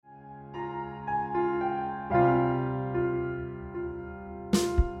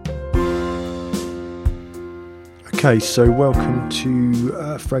Okay, so welcome to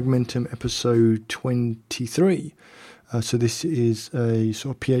Fragmentum episode 23. So this is a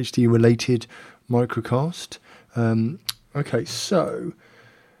sort of PhD related microcast. Okay, so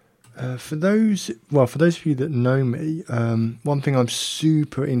for those of you that know me, one thing I'm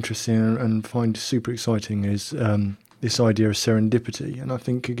super interested in and find super exciting is this idea of serendipity. And I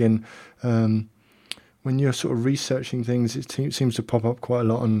think again, when you're sort of researching things, it seems to pop up quite a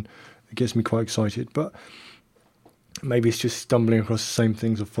lot, and it gets me quite excited. But maybe it's just stumbling across the same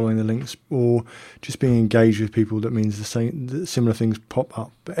things or following the links or just being engaged with people that means similar things pop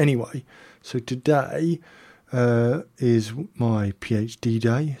up. But anyway, so today is my PhD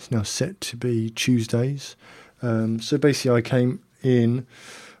day. It's now set to be Tuesdays. So basically I came in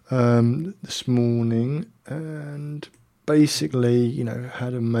this morning and basically,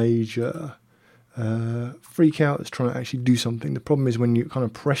 had a major freak out. That's trying to actually do something. The problem is when you're kind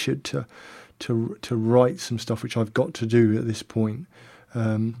of pressured to write some stuff which I've got to do at this point,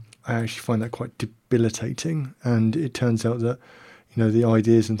 I actually find that quite debilitating. And it turns out that the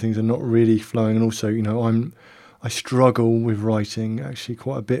ideas and things are not really flowing, and also I struggle with writing actually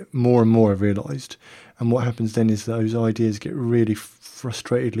quite a bit more and more, I've realised. And what happens then is those ideas get really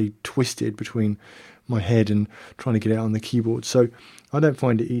frustratedly twisted between my head and trying to get it out on the keyboard. So I don't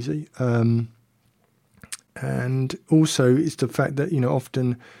find it easy. And also it's the fact that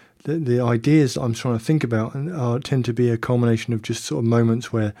often the ideas that I'm trying to think about tend to be a culmination of just sort of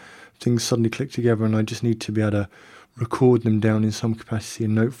moments where things suddenly click together, and I just need to be able to record them down in some capacity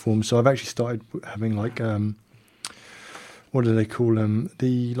in note form. So I've actually started having what do they call them?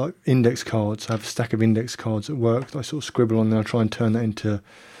 The index cards. I have a stack of index cards at work that I sort of scribble on, and I try and turn that into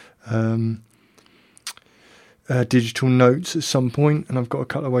digital notes at some point, and I've got a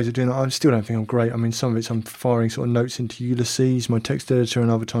couple of ways of doing that. I still don't think I'm great. I mean, some of it's I'm firing sort of notes into Ulysses, my text editor,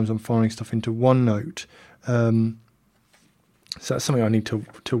 and other times I'm firing stuff into OneNote. So that's something I need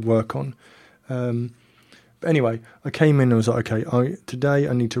to work on. But anyway, I came in and was like, okay, today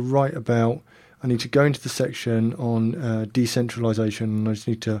I need to I need to go into the section on decentralization, and I just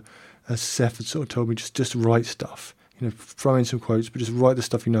need to, as Seth had sort of told me, just write stuff. Throw in some quotes, but just write the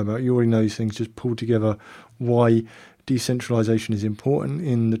stuff you know about. You already know these things. Just pull together why decentralization is important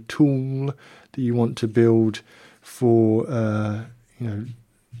in the tool that you want to build for,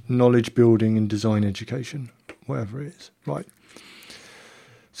 knowledge building and design education, whatever it is. Right.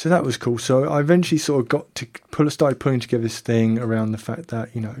 So that was cool. So I eventually sort of got to started putting together this thing around the fact that,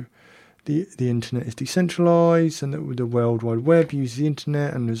 the internet is decentralized, and that the World Wide Web uses the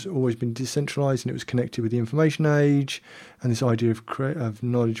internet and has always been decentralized, and it was connected with the information age, and this idea of creating a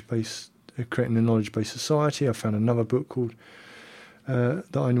knowledge-based society. I found another book called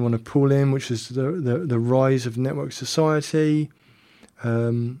that I want to pull in, which is the rise of network society,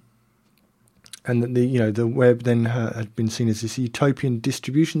 and that the web then had been seen as this utopian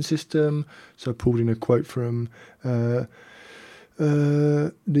distribution system. So I pulled in a quote from the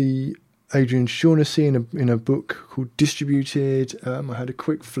Adrian Shaughnessy in a book called Distributed. I had a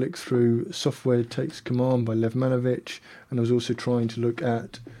quick flick through Software Takes Command by Lev Manovich, and I was also trying to look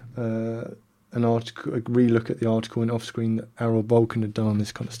at an article, a relook at the article in Offscreen that Errol Balkan had done on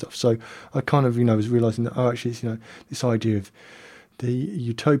this kind of stuff. So I kind of was realising that actually it's this idea of the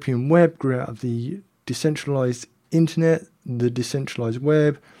utopian web grew out of the decentralised internet, the decentralised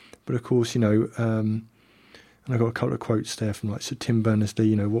web, but of course and I got a couple of quotes there from Sir Tim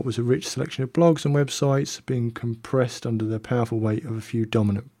Berners-Lee, what was a rich selection of blogs and websites being compressed under the powerful weight of a few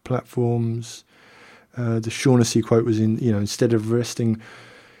dominant platforms. The Shaughnessy quote was instead of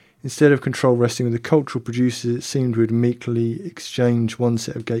control resting with the cultural producers, it seemed we would meekly exchange one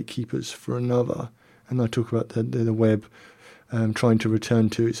set of gatekeepers for another. And I talk about the web trying to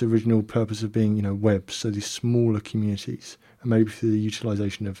return to its original purpose of being, webs, so these smaller communities, and maybe through the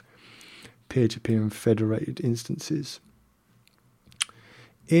utilisation of peer-to-peer and federated instances.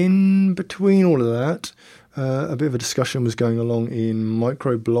 In between all of that, a bit of a discussion was going along in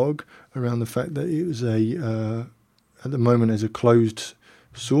Microblog around the fact that it was at the moment as a closed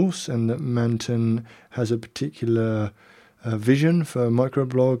source, and that Manton has a particular vision for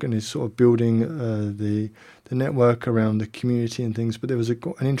Microblog and is sort of building the network around the community and things. But there was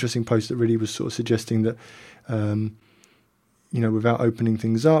an interesting post that really was sort of suggesting that without opening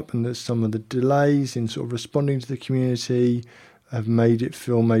things up, and that some of the delays in sort of responding to the community have made it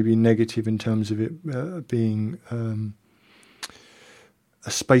feel maybe negative in terms of it being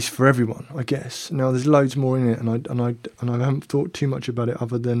a space for everyone, I guess. Now there's loads more in it, and I haven't thought too much about it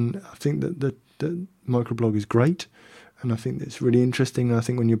other than I think that Microblog is great, and I think it's really interesting. And I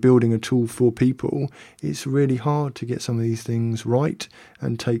think when you're building a tool for people, it's really hard to get some of these things right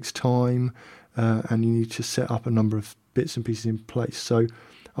and takes time. and you need to set up a number of bits and pieces in place. So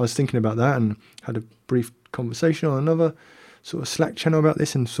I was thinking about that and had a brief conversation on another sort of Slack channel about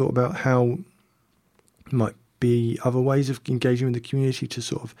this, and thought about how might be other ways of engaging with the community to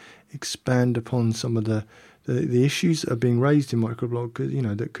sort of expand upon some of the issues that are being raised in microblog,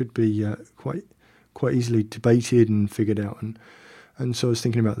 that could be quite easily debated and figured out. And so I was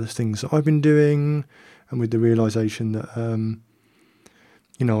thinking about the things that I've been doing, and with the realisation that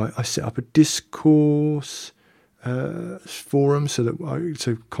I set up a discourse forum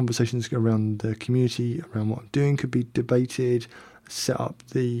so conversations around the community around what I'm doing could be debated. Set up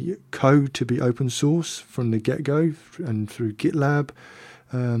the code to be open source from the get-go and through GitLab,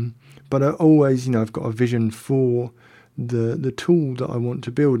 but I always I've got a vision for the tool that I want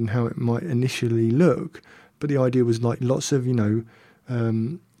to build and how it might initially look, but the idea was like lots of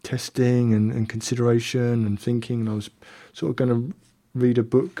testing and consideration and thinking, and I was sort of going to read a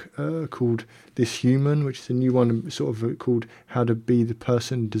book called This Human, which is a new one sort of called How to Be the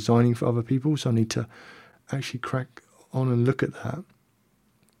Person Designing for Other People. So I need to actually crack on and look at that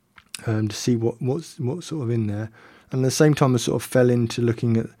to see what's sort of in there. And at the same time I sort of fell into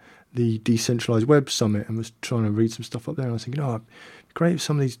looking at the Decentralized Web Summit and was trying to read some stuff up there, and I was thinking, it'd be great if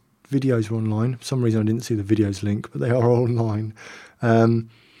some of these videos were online. For some reason I didn't see the videos link, but they are online. And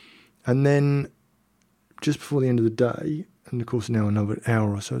then just before the end of the day, and of course now another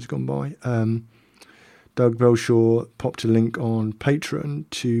hour or so has gone by, Doug Belshaw popped a link on Patreon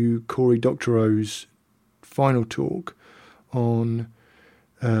to Cory Doctorow's final talk on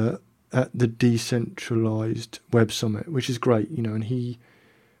at the Decentralized Web Summit, which is great, and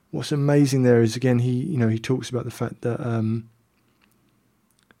what's amazing there is, again, he talks about the fact that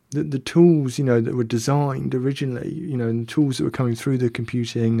the tools, that were designed originally, and the tools that were coming through the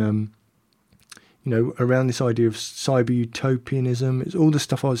computing, around this idea of cyber utopianism, it's all the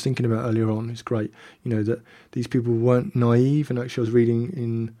stuff I was thinking about earlier on. It's great, that these people weren't naive, and actually I was reading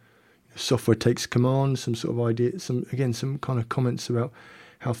in Software Takes Command some sort of idea, some kind of comments about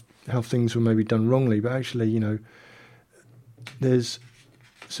how things were maybe done wrongly, but actually, there's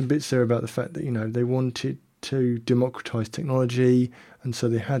some bits there about the fact that they wanted to democratize technology, and so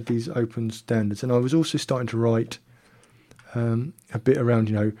they had these open standards. And I was also starting to write a bit around,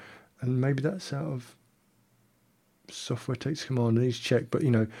 and maybe that's out of Software Takes Command, I need to check, but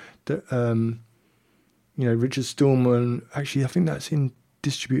Richard Stallman, actually I think that's in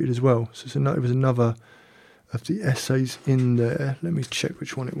Distributed as well, so it was another of the essays in there. Let me check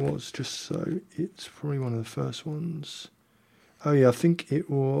which one it was, just so it's probably one of the first ones. Oh yeah, I think it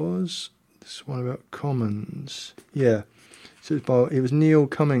was this one about Commons. Yeah, so it was Neil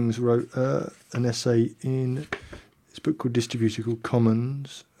Cummings wrote an essay in this book called Distributed called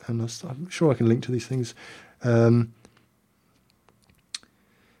Commons, and I'm sure I can link to these things.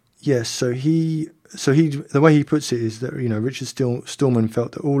 Yes, so the way he puts it is that Richard Stallman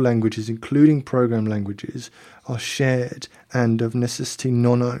felt that all languages, including program languages, are shared and of necessity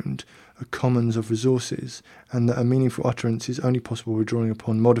non-owned, a commons of resources, and that a meaningful utterance is only possible by drawing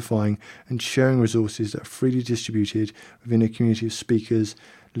upon, modifying, and sharing resources that are freely distributed within a community of speakers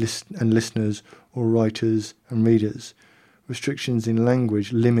and listeners, or writers and readers. Restrictions in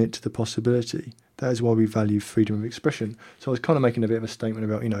language limit the possibility. That is why we value freedom of expression. So I was kind of making a bit of a statement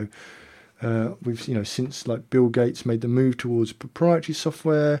about, we've, since like Bill Gates made the move towards proprietary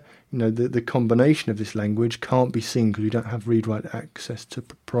software, the combination of this language can't be seen because we don't have read-write access to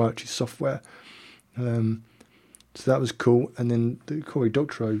proprietary software. So that was cool. And then the Cory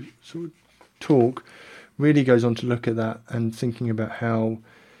Doctorow sort of talk really goes on to look at that and thinking about how,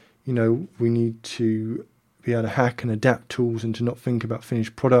 we need to be able to hack and adapt tools and to not think about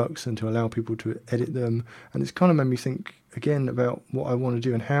finished products and to allow people to edit them. And it's kind of made me think again about what I want to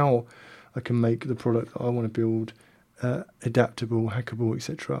do and how I can make the product that I want to build adaptable, hackable,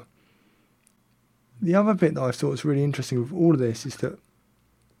 etc. The other bit that I thought was really interesting with all of this is that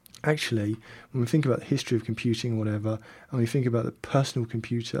actually, when we think about the history of computing or whatever, and we think about the personal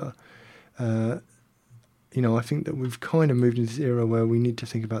computer, I think that we've kind of moved into this era where we need to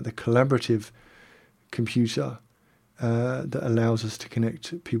think about the collaborative computer that allows us to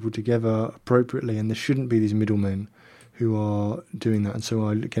connect people together appropriately, and there shouldn't be these middlemen who are doing that. And so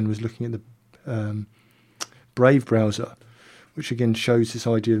I again was looking at the Brave browser, which again shows this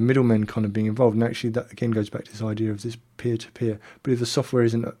idea of middlemen kind of being involved, and actually that again goes back to this idea of this peer-to-peer. But if the software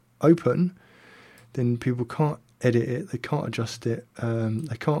isn't open, then people can't edit it, they can't adjust it,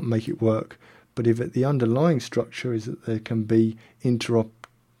 they can't make it work. But if the underlying structure is that there can be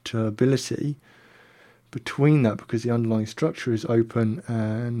interoperability between that, because the underlying structure is open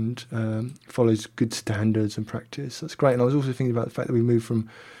and follows good standards and practice, that's great. And I was also thinking about the fact that we moved from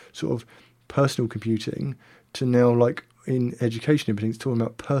sort of personal computing to now, like in education, everything's talking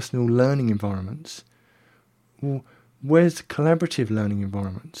about personal learning environments. Well, where's collaborative learning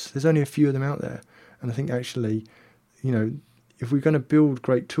environments? There's only a few of them out there. And I think actually, if we're going to build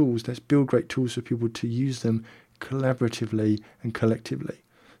great tools, let's build great tools for people to use them collaboratively and collectively.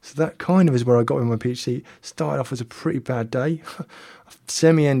 So that kind of is where I got with my PhD. Started off as a pretty bad day.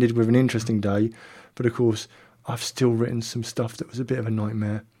 Semi-ended with an interesting day. But of course, I've still written some stuff that was a bit of a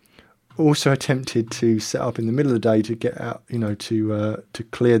nightmare. Also attempted to set up in the middle of the day to get out, to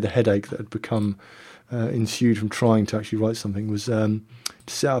clear the headache that had become ensued from trying to actually write something, was to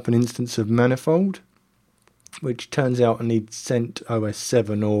set up an instance of Manifold, which turns out I need CentOS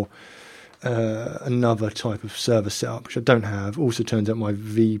 7 or another type of server setup, which I don't have. Also turns out my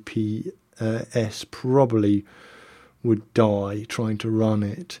VPS probably would die trying to run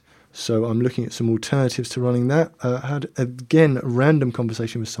it. So I'm looking at some alternatives to running that. I had, again, a random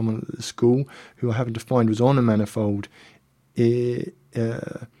conversation with someone at the school who I happened to find was on a Manifold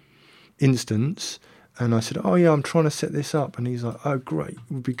instance. And I said, oh yeah, I'm trying to set this up. And he's like, oh great,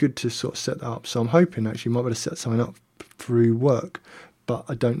 it would be good to sort of set that up. So I'm hoping actually you might be able to set something up through work. But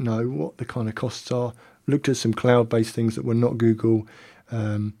I don't know what the kind of costs are. Looked at some cloud-based things that were not Google.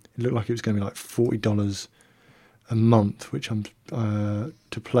 It looked like it was going to be like $40 a month, which I'm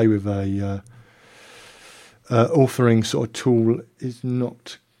to play with a authoring sort of tool is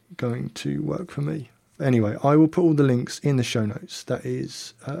not going to work for me. Anyway, I will put all the links in the show notes. That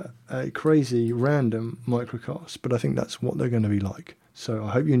is a crazy, random microcast, but I think that's what they're going to be like. So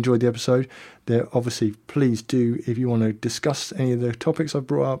I hope you enjoyed the episode. There, obviously, please do, if you want to discuss any of the topics I've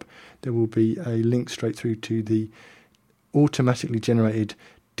brought up, there will be a link straight through to the automatically generated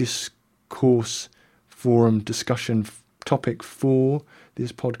discourse forum discussion topic for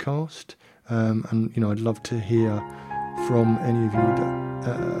this podcast. And, I'd love to hear from any of you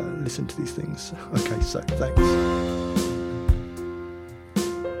that listen to these things. Okay, so thanks.